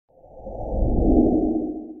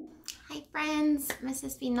friends, Mrs.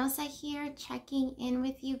 Espinosa here, checking in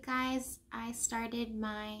with you guys. I started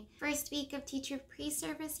my first week of teacher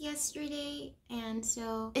pre-service yesterday, and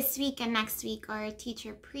so this week and next week are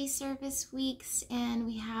teacher pre-service weeks, and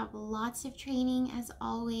we have lots of training as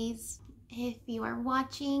always. If you are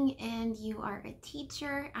watching and you are a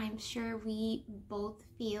teacher, I'm sure we both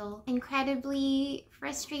feel incredibly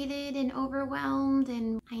frustrated and overwhelmed,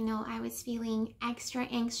 and I know I was feeling extra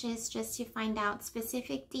anxious just to find out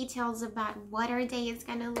specific details about what our day is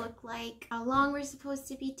going to look like, how long we're supposed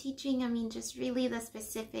to be teaching. I mean, just really the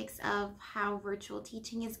specifics of how virtual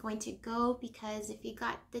teaching is going to go, because if you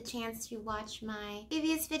got the chance to watch my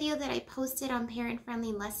previous video that I posted on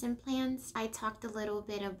parent-friendly lesson plans, I talked a little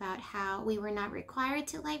bit about how we were not required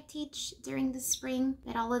to live teach during the spring,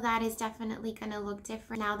 but all of that is definitely going to look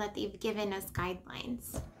different now that they've given us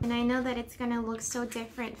guidelines. And I know that it's going to look so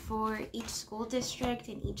different for each school district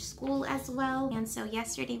and each school as well. And so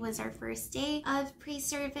yesterday was our first day of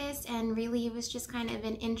pre-service, and really it was just kind of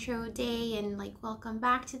an intro day and like welcome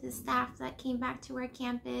back to the staff that came back to our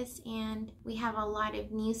campus, and we have a lot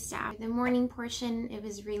of new staff. The morning portion, it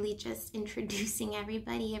was really just introducing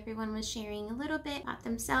everybody. Everyone was sharing a little bit about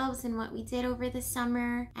themselves and what we did over the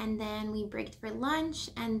summer, and then we breaked for lunch,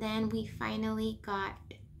 and then we finally got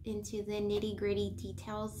into the nitty-gritty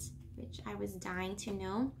details, which I was dying to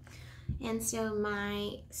know. And so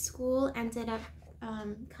my school ended up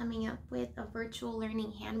coming up with a virtual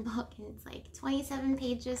learning handbook, and it's like 27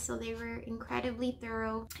 pages, so they were incredibly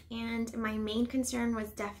thorough. And my main concern was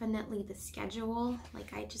definitely the schedule.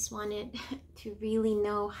 Like, I just wanted to really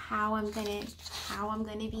know how I'm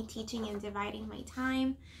gonna be teaching and dividing my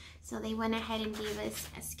time. So they went ahead and gave us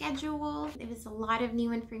a schedule. It was a lot of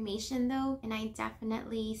new information though, and I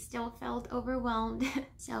definitely still felt overwhelmed.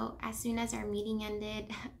 So as soon as our meeting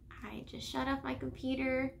ended, I just shut off my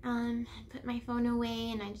computer, put my phone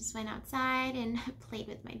away, and I just went outside and played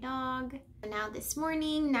with my dog. And now this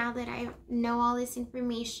morning, now that I know all this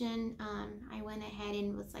information, I went ahead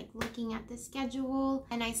and was like looking at the schedule,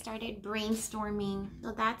 and I started brainstorming.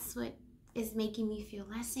 So that's what is making me feel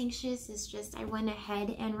less anxious. Is just I went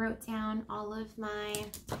ahead and wrote down all of my,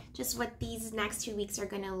 just what these next 2 weeks are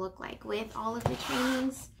gonna look like with all of the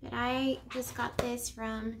trainings. But I just got this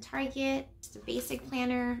from Target, just a basic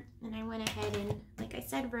planner, and I went ahead and, like I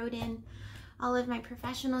said, wrote in all of my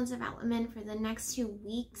professional development for the next 2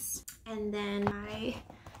 weeks. And then I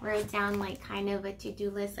wrote down like kind of a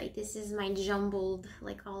to-do list. Like, this is my jumbled,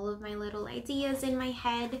 like all of my little ideas in my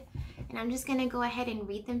head, and I'm just gonna go ahead and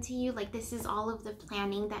read them to you. Like, this is all of the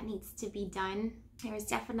planning that needs to be done. There's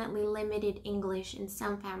definitely limited English in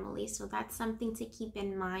some families, so that's something to keep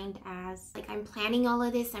in mind as like I'm planning all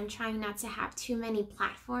of this. I'm trying not to have too many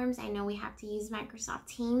platforms. I know we have to use Microsoft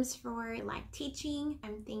Teams for live teaching.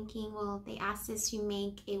 I'm thinking, well, they asked us to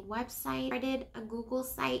make a website. I did a Google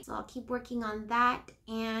site, so I'll keep working on that.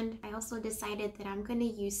 And I also decided that I'm going to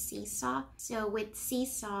use Seesaw. So with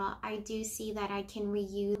Seesaw, I do see that I can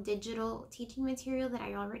reuse digital teaching material that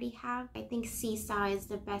I already have. I think Seesaw is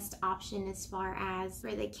the best option as far as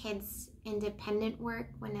for the kids' independent work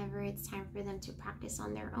whenever it's time for them to practice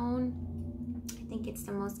on their own. I think it's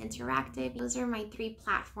the most interactive. Those are my 3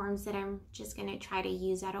 platforms that I'm just gonna try to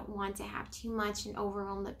use. I don't want to have too much and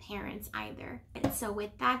overwhelm the parents either. And so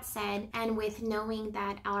with that said, and with knowing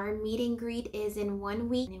that our meet and greet is in 1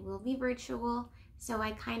 week and it will be virtual, so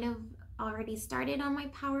I kind of already started on my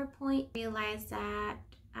PowerPoint, realized that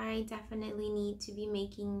I definitely need to be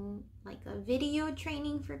making like a video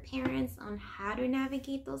training for parents on how to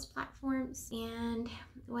navigate those platforms. And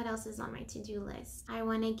what else is on my to-do list? I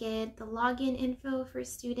want to get the login info for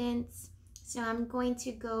students. So I'm going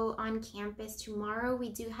to go on campus tomorrow. We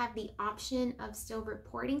do have the option of still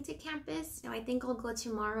reporting to campus. So I think I'll go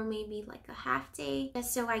tomorrow, maybe like a half day,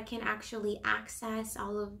 just so I can actually access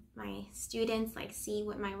all of my students, like see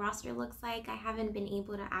what my roster looks like. I haven't been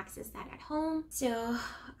able to access that at home. So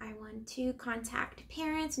I want to contact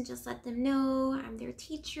parents and just let them know I'm their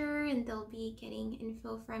teacher and they'll be getting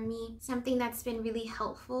info from me. Something that's been really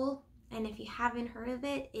helpful, and if you haven't heard of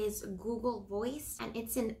it, is Google Voice. And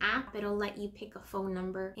it's an app. It'll let you pick a phone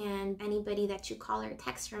number, and anybody that you call or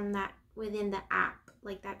text from that within the app,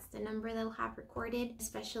 like that's the number they'll have recorded.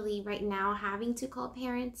 Especially right now, having to call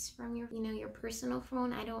parents from your, your personal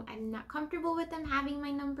phone. I'm not comfortable with them having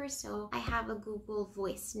my number, so I have a Google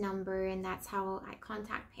Voice number, and that's how I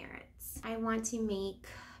contact parents. I want to make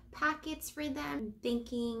packets for them. I'm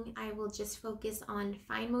thinking I will just focus on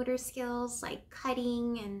fine motor skills like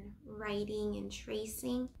cutting and writing and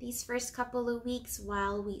tracing these first couple of weeks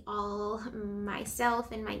while we all,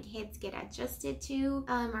 myself and my kids, get adjusted to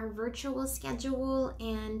our virtual schedule,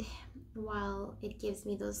 and while it gives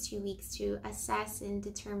me those 2 weeks to assess and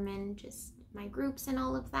determine just my groups and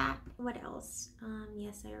all of that. What else?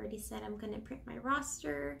 Yes, I already said I'm gonna print my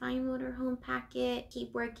roster, fine motor home packet,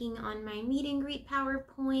 keep working on my meet and greet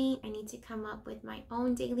PowerPoint. I need to come up with my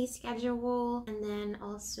own daily schedule, and then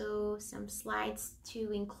also some slides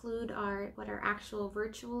to include what our actual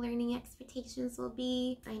virtual learning expectations will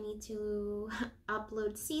be. I need to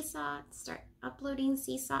upload Seesaw, start uploading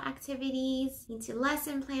Seesaw activities, need to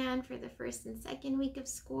lesson plan for the first and second week of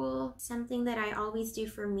school. Something that I always do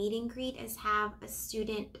for meet and greet is have a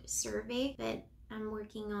student survey, but I'm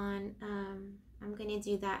working on, I'm gonna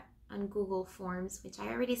do that on Google Forms, which I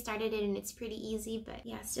already started it and it's pretty easy, but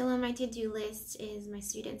yeah, still on my to-do list is my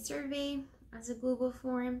student survey as a Google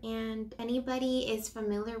form. And anybody is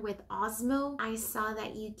familiar with Osmo, I saw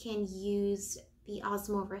that you can use the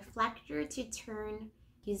Osmo reflector to turn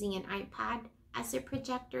using an iPad as a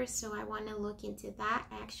projector, so I want to look into that.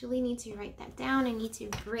 I actually need to write that down. I need to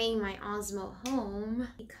bring my Osmo home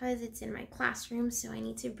because it's in my classroom, so I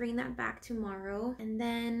need to bring that back tomorrow. And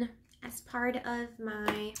then as part of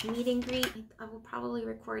my meet and greet, I will probably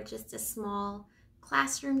record just a small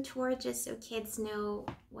classroom tour just so kids know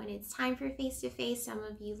when it's time for face-to-face. Some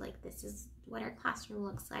of you, like, this is what our classroom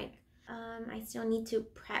looks like. I still need to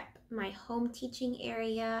prep my home teaching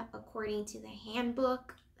area according to the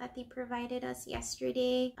handbook that they provided us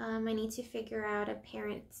yesterday. I need to figure out a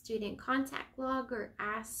parent-student contact log or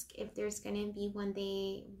ask if there's going to be one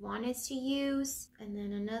they want us to use. And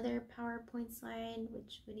then another PowerPoint slide,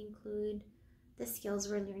 which would include the skills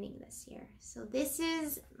we're learning this year. So this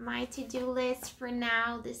is my to-do list for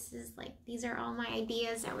now. These are all my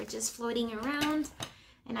ideas that were just floating around,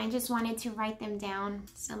 and I just wanted to write them down.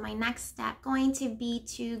 So my next step going to be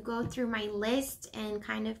to go through my list and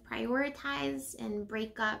kind of prioritize and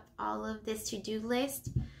break up all of this to-do list.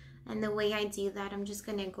 And the way I do that, I'm just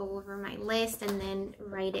gonna go over my list and then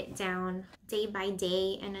write it down day by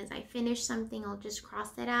day. And as I finish something, I'll just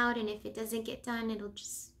cross it out. And if it doesn't get done, it'll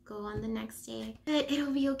just go on the next day. But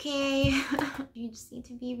it'll be okay. You just need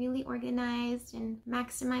to be really organized and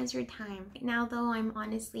maximize your time. Right now though, I'm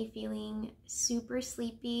honestly feeling super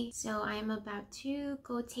sleepy, so I'm about to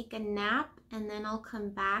go take a nap, and then I'll come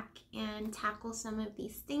back and tackle some of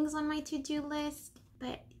these things on my to-do list.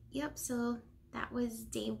 But yep, so that was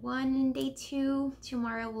day 1 and day 2.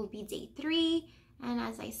 Tomorrow will be day 3, and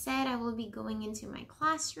as I said, I will be going into my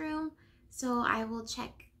classroom, so I will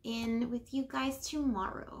check in with you guys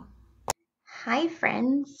tomorrow. Hi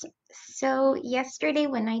friends. So yesterday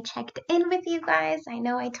when I checked in with you guys, I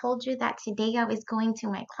know I told you that today I was going to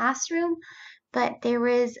my classroom, but there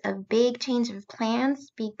was a big change of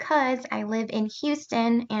plans because I live in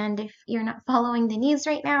Houston, and if you're not following the news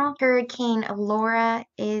right now, Hurricane Laura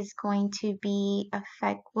is going to be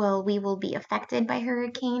we will be affected by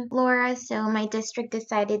Hurricane Laura. So my district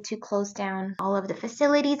decided to close down all of the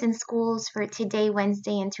facilities and schools for today,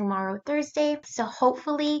 Wednesday, and tomorrow, Thursday. So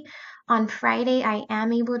hopefully on Friday, I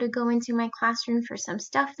am able to go into my classroom for some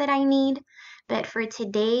stuff that I need. But for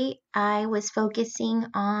today, I was focusing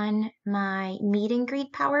on my meet and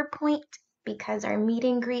greet PowerPoint because our meet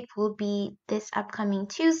and greet will be this upcoming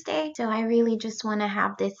Tuesday. So I really just want to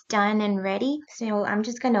have this done and ready. So I'm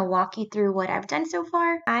just going to walk you through what I've done so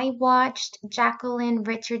far. I watched Jacqueline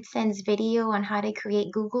Richardson's video on how to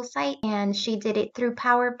create Google Site, and she did it through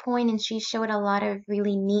PowerPoint, and she showed a lot of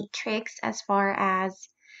really neat tricks as far as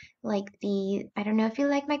like I don't know if you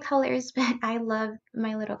like my colors, but I love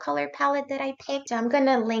my little color palette that I picked. So I'm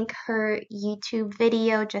gonna link her YouTube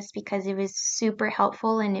video just because it was super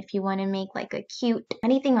helpful, and if you want to make like a cute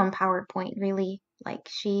anything on PowerPoint, really, like,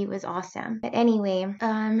 she was awesome. But anyway,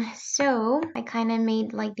 so I kind of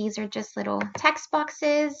made, like, these are just little text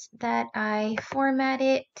boxes that I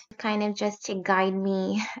formatted kind of just to guide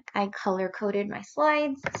me. I color coded my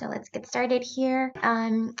slides. So let's get started here.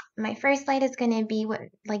 My first slide is going to be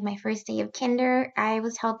my first day of kinder. I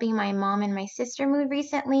was helping my mom and my sister move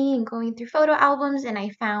recently and going through photo albums, and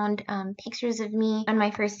I found pictures of me on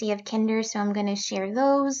my first day of kinder, so I'm going to share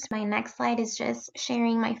those. My next slide is just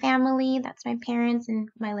sharing my family. That's my parents and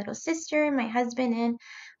my little sister, my husband, and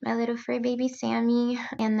my little fur baby Sammy.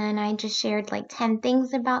 And then I just shared like 10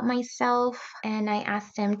 things about myself, and I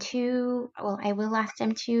asked them I will ask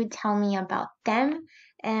them to tell me about them.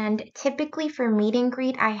 And typically for meet and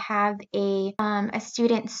greet, I have a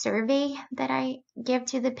student survey that I give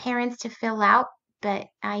to the parents to fill out but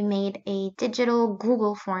I made a digital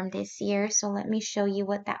Google form this year. So let me show you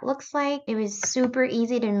what that looks like. It was super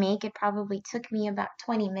easy to make. It probably took me about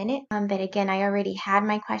 20 minutes. But again, I already had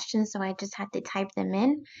my questions, so I just had to type them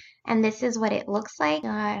in. And this is what it looks like. It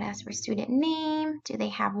asks for student name. Do they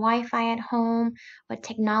have Wi-Fi at home? What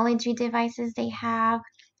technology devices they have?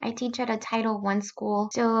 I teach at a Title I school,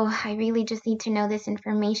 so I really just need to know this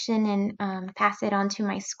information and pass it on to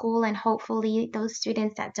my school, and hopefully those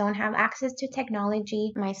students that don't have access to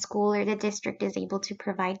technology, my school or the district is able to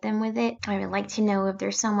provide them with it. I would like to know if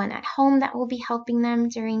there's someone at home that will be helping them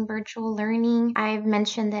during virtual learning. I've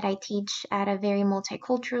mentioned that I teach at a very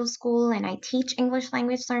multicultural school and I teach English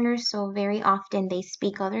language learners, so very often they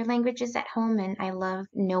speak other languages at home, and I love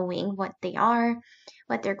knowing what they are,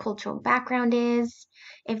 what their cultural background is.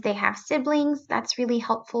 If they have siblings, that's really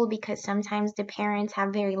helpful because sometimes the parents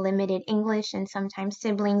have very limited English, and sometimes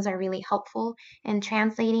siblings are really helpful in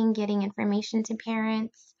translating, getting information to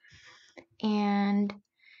parents. And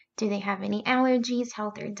do they have any allergies,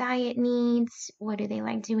 health or diet needs? What do they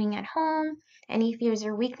like doing at home? Any fears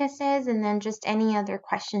or weaknesses? And then just any other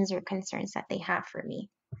questions or concerns that they have for me.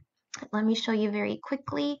 Let me show you very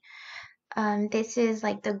quickly. This is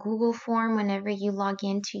like the Google form whenever you log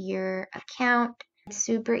into your account. It's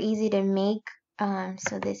super easy to make.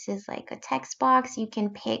 So this is like a text box. You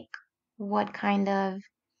can pick what kind of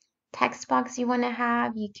text box you want to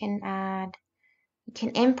have. You can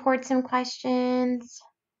import some questions.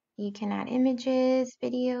 You can add images,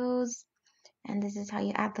 videos, and this is how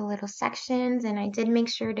you add the little sections. And I did make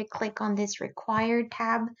sure to click on this required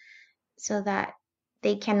tab so that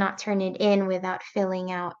they cannot turn it in without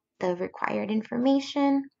filling out the required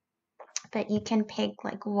information. But you can pick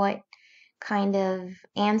like what kind of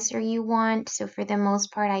answer you want. So for the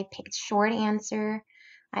most part, I picked short answer.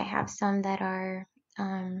 I have some that are,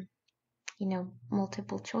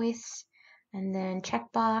 multiple choice, and then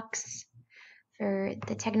checkbox. For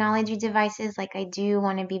the technology devices, like I do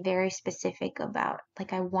want to be very specific about,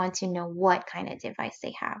 like I want to know what kind of device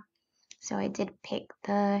they have. So I did pick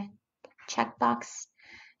the checkbox.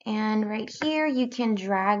 And right here, you can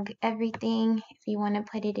drag everything if you want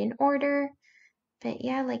to put it in order. But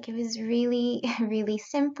yeah, like it was really, really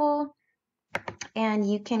simple, and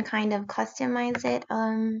you can kind of customize it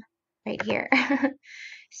right here.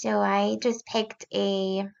 So I picked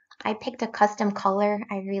a custom color.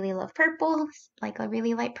 I really love purple, like a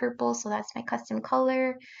really light purple, so that's my custom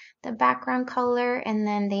color, the background color, and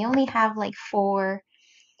then they only have like four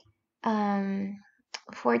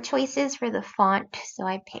choices for the font, so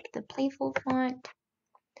I picked the playful font.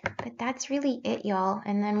 But that's really it, y'all.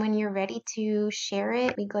 And then when you're ready to share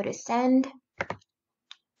it, we go to send,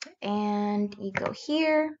 and you go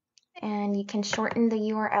here, and you can shorten the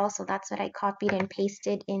URL. So that's what I copied and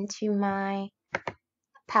pasted into my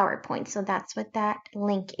PowerPoint. So that's what that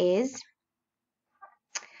link is.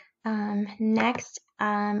 Next,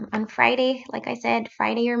 on Friday, like I said,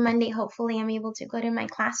 Friday or Monday, hopefully I'm able to go to my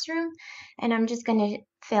classroom, and I'm just going to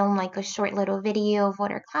film like a short little video of what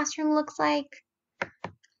our classroom looks like.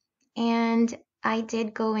 And I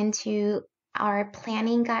did go into our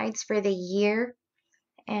planning guides for the year,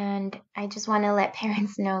 and I just want to let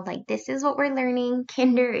parents know, like, this is what we're learning.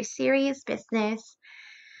 Kinder is serious business.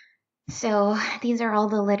 So these are all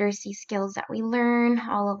the literacy skills that we learn,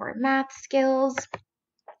 all of our math skills,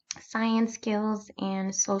 science skills,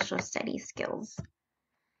 and social studies skills.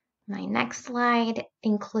 My next slide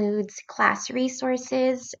includes class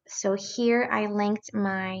resources. So here I linked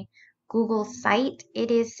my Google site.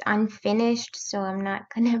 It is unfinished, so I'm not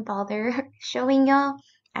gonna bother showing y'all.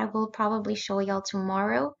 I will probably show y'all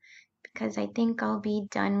tomorrow because I think I'll be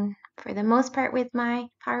done for the most part with my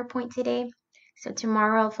PowerPoint today. So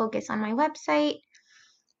tomorrow I'll focus on my website,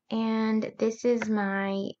 and this is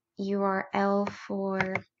my URL for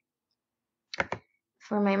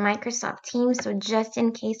my Microsoft Teams. So just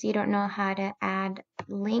in case you don't know how to add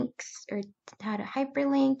links or how to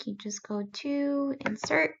hyperlink, you just go to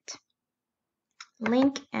insert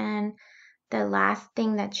link, and the last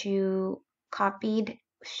thing that you copied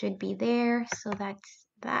should be there. So that's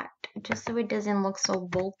that, just so it doesn't look so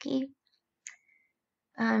bulky.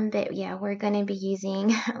 But yeah, we're going to be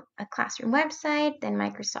using a classroom website, then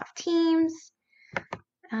Microsoft Teams.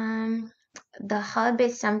 The hub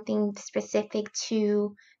is something specific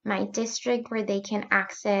to my district where they can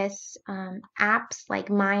access apps like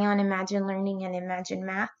Myon, Imagine Learning, and Imagine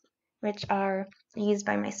Math, which are used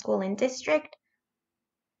by my school and district.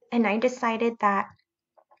 And I decided that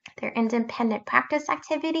their independent practice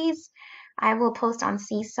activities I will post on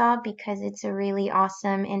Seesaw because it's a really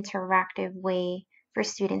awesome interactive way for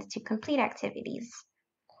students to complete activities.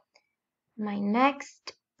 My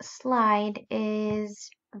next slide is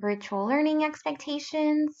virtual learning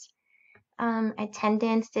expectations.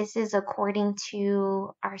 Attendance, this is according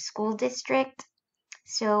to our school district.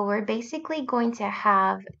 So we're basically going to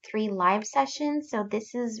have 3 live sessions. So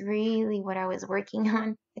this is really what I was working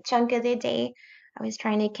on a chunk of the day. I was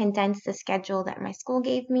trying to condense the schedule that my school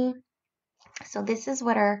gave me. So this is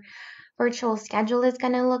what our virtual schedule is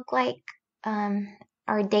going to look like.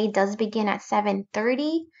 Our day does begin at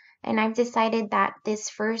 7:30, and I've decided that this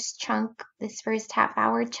first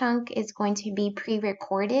half-hour chunk is going to be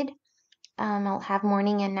pre-recorded. I'll have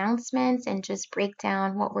morning announcements and just break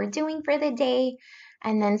down what we're doing for the day.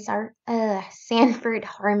 And then Sanford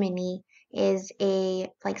Harmony is a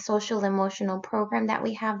social emotional program that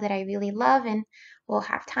we have that I really love, and we'll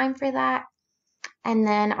have time for that. And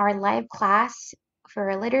then our live class for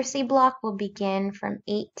a literacy block will begin from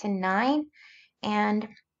 8 to 9. And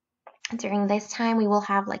during this time, we will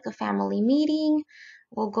have a family meeting.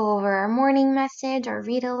 We'll go over our morning message, our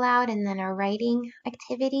read aloud, and then our writing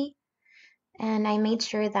activity. And I made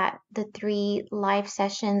sure that the 3 live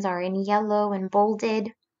sessions are in yellow and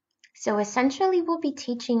bolded. So essentially we'll be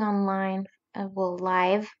teaching online,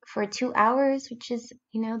 live for 2 hours, which is,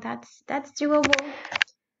 that's doable.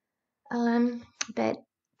 But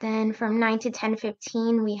then from 9 to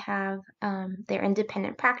 10:15, we have their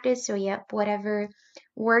independent practice. So whatever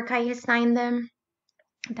work I assign them,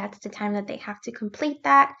 that's the time that they have to complete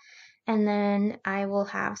that. And then I will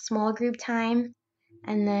have small group time.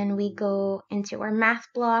 And then we go into our math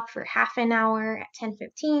block for half an hour at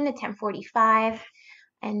 10:15 to 10:45.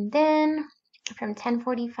 And then from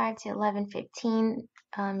 10:45 to 11:15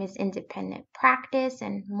 is independent practice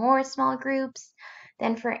and more small groups.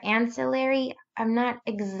 Then for ancillary, I'm not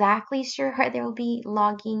exactly sure how they'll be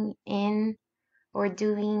logging in or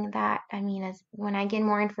doing that. I mean, when I get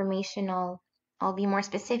more information, I'll be more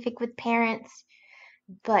specific with parents,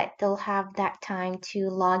 but they'll have that time to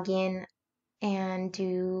log in and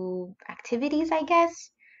do activities, I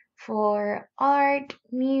guess, for art,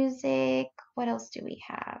 music. What else do we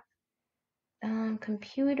have?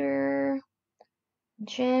 Computer,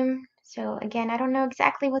 gym. So again, I don't know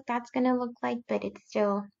exactly what that's going to look like, but it's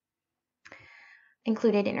still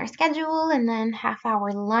included in our schedule. And then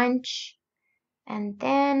half-hour lunch. And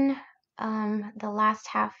then the last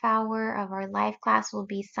half hour of our live class will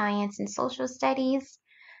be science and social studies.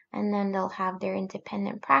 And then they'll have their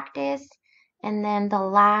independent practice. And then the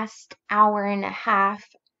last hour and a half,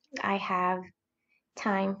 I have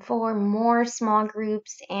time for more small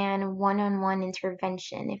groups and one-on-one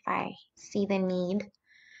intervention if I see the need.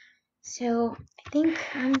 So I think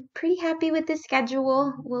I'm pretty happy with the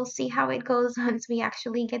schedule. We'll see how it goes once we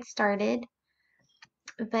actually get started.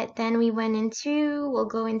 But then we'll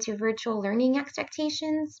go into virtual learning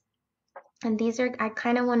expectations. And I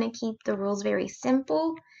kind of want to keep the rules very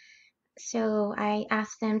simple. So I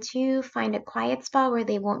asked them to find a quiet spot where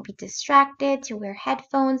they won't be distracted, to wear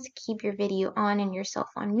headphones, keep your video on and yourself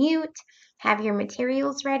on mute, have your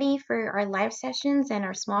materials ready for our live sessions and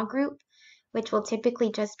our small group, which will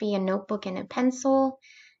typically just be a notebook and a pencil,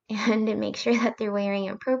 and to make sure that they're wearing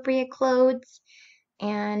appropriate clothes,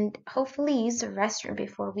 and hopefully use the restroom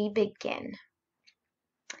before we begin.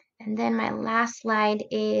 And then my last slide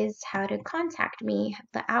is how to contact me.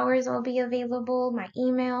 The hours will be available, my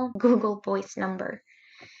email, Google Voice number.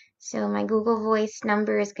 So my Google Voice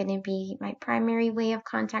number is going to be my primary way of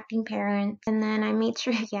contacting parents. And then I made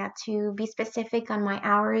sure, to be specific on my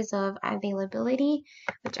hours of availability,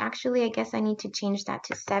 which actually I guess I need to change that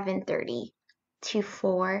to 7:30 to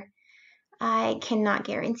 4. I cannot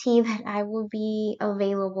guarantee that I will be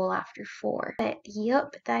available after 4. But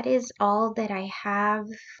that is all that I have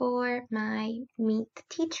for my Meet the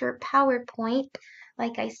Teacher PowerPoint.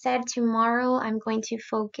 Like I said, tomorrow I'm going to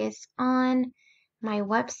focus on my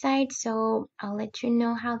website, so I'll let you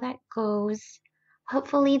know how that goes.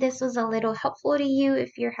 Hopefully this was a little helpful to you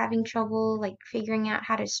if you're having trouble figuring out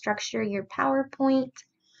how to structure your PowerPoint.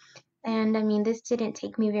 And I mean, this didn't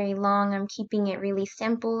take me very long. I'm keeping it really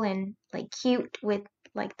simple and cute with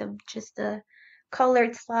the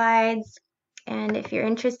colored slides. And if you're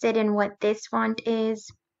interested in what this font is,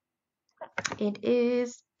 it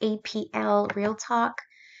is APL Real Talk.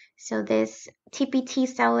 So this TPT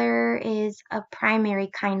Seller is a primary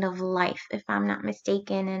kind of life, if I'm not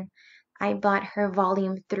mistaken. And I bought her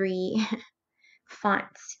volume 3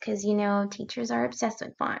 fonts because, teachers are obsessed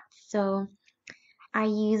with fonts. So I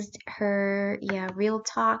used her, Real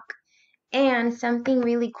Talk. And something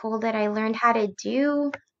really cool that I learned how to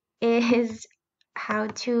do is how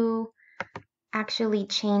to actually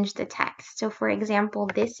change the text. So for example,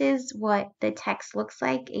 this is what the text looks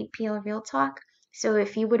like, APL Real Talk. So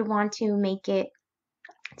if you would want to make it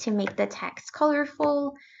to make the text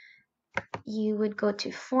colorful, you would go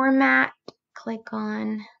to Format, click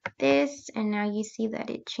on this, and now you see that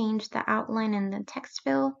it changed the outline and the text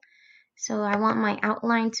fill. So I want my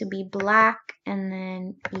outline to be black, and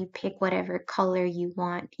then you pick whatever color you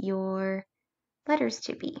want your letters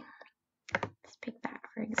to be. Let's pick that,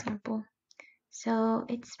 for example. So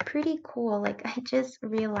it's pretty cool. Like, I just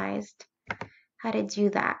realized how to do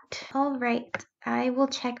that. All right, I will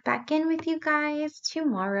check back in with you guys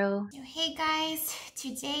tomorrow. So hey guys,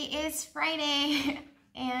 today is Friday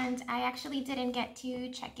and I actually didn't get to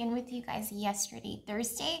check in with you guys yesterday,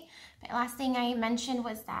 Thursday. But last thing I mentioned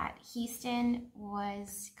was that Houston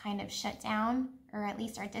was kind of shut down, or at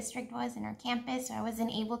least our district was, in our campus. So I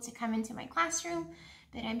wasn't able to come into my classroom,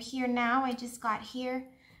 but I'm here now. I just got here.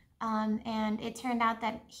 And it turned out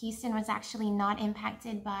that Houston was actually not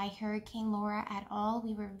impacted by Hurricane Laura at all.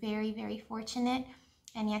 We were very, very fortunate.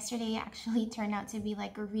 And yesterday actually turned out to be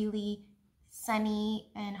like a really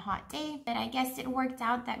sunny and hot day. But I guess it worked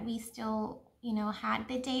out that we still, had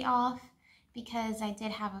the day off because I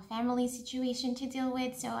did have a family situation to deal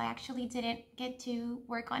with. So I actually didn't get to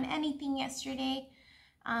work on anything yesterday.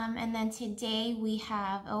 And then today we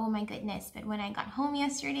have, oh my goodness, but when I got home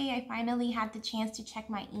yesterday, I finally had the chance to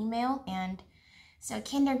check my email. And so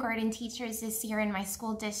kindergarten teachers this year in my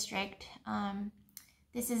school district,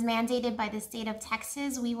 this is mandated by the state of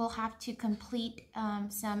Texas. We will have to complete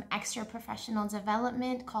some extra professional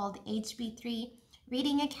development called HB3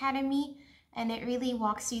 Reading Academy. And it really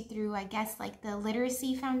walks you through, I guess, like the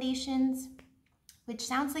literacy foundations, which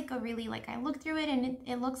sounds like a really, like I looked through it and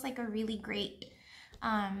it looks like a really great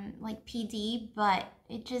like PD, but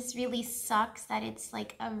it just really sucks that it's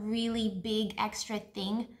like a really big extra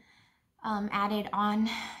thing added on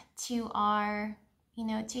to our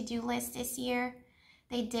to-do list this year.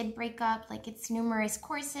 They did break up, like, it's numerous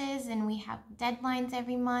courses and we have deadlines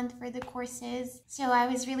every month for the courses. So I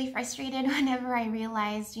was really frustrated whenever I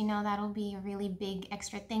realized that'll be a really big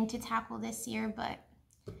extra thing to tackle this year, but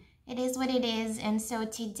it is what it is. And so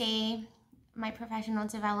today my professional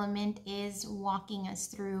development is walking us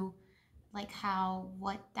through like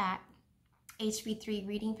what that HB3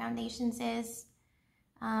 Reading Foundations is.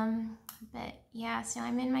 But yeah, so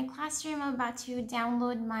I'm in my classroom. I'm about to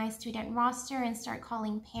download my student roster and start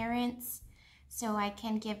calling parents so I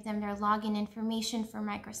can give them their login information for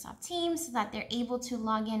Microsoft Teams so that they're able to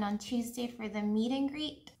log in on Tuesday for the meet and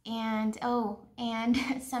greet. And and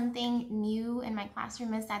something new in my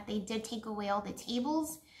classroom is that they did take away all the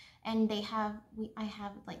tables. And I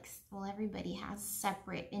have like, well, everybody has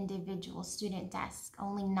separate individual student desks,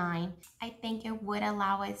 only 9. I think it would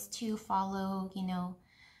allow us to follow,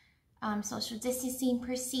 social distancing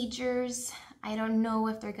procedures. I don't know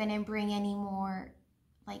if they're gonna bring any more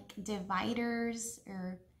like dividers,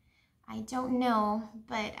 or I don't know,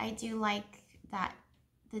 but I do like that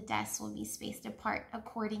the desks will be spaced apart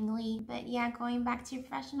accordingly. But yeah, going back to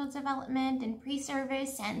professional development and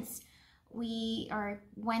pre-service, since our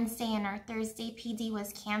Wednesday and our Thursday PD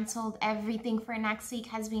was canceled, everything for next week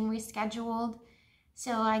has been rescheduled.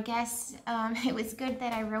 So I guess it was good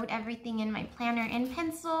that I wrote everything in my planner in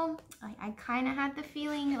pencil. I kind of had the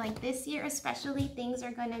feeling like this year especially things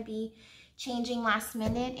are going to be changing last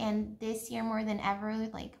minute, and this year more than ever,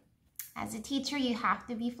 like as a teacher you have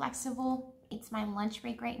to be flexible. It's my lunch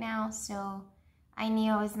break right now, so I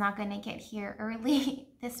knew I was not going to get here early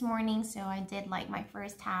this morning, so I did like my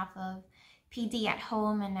first half of PD at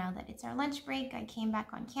home, and now that it's our lunch break, I came back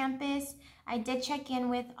on campus. I did check in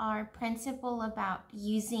with our principal about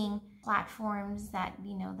using platforms that,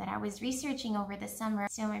 that I was researching over the summer.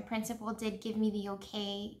 So my principal did give me the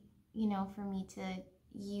okay, for me to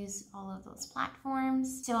use all of those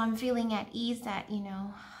platforms. So I'm feeling at ease that,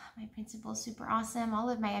 my principal is super awesome. All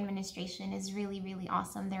of my administration is really, really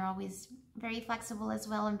awesome. They're always very flexible as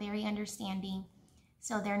well and very understanding.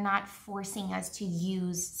 So they're not forcing us to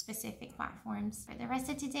use specific platforms. For the rest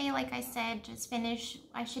of today, like I said, just finish.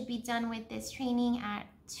 I should be done with this training at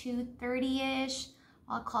 2:30-ish.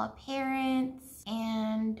 I'll call parents,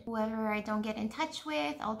 and whoever I don't get in touch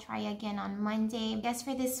with, I'll try again on Monday. I guess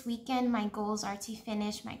for this weekend, my goals are to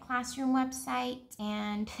finish my classroom website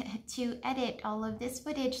and to edit all of this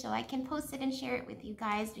footage so I can post it and share it with you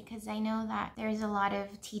guys, because I know that there's a lot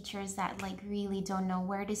of teachers that like really don't know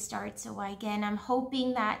where to start. So again, I'm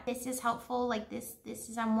hoping that this is helpful. Like this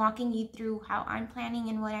is, I'm walking you through how I'm planning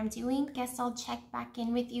and what I'm doing. Guess I'll check back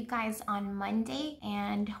in with you guys on Monday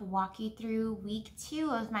and walk you through week 2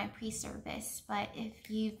 of my pre-service. But if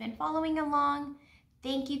you've been following along,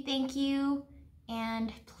 thank you,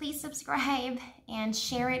 And please subscribe and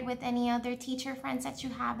share it with any other teacher friends that you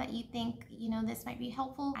have that you think, this might be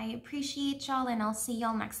helpful. I appreciate y'all, and I'll see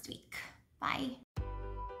y'all next week. Bye.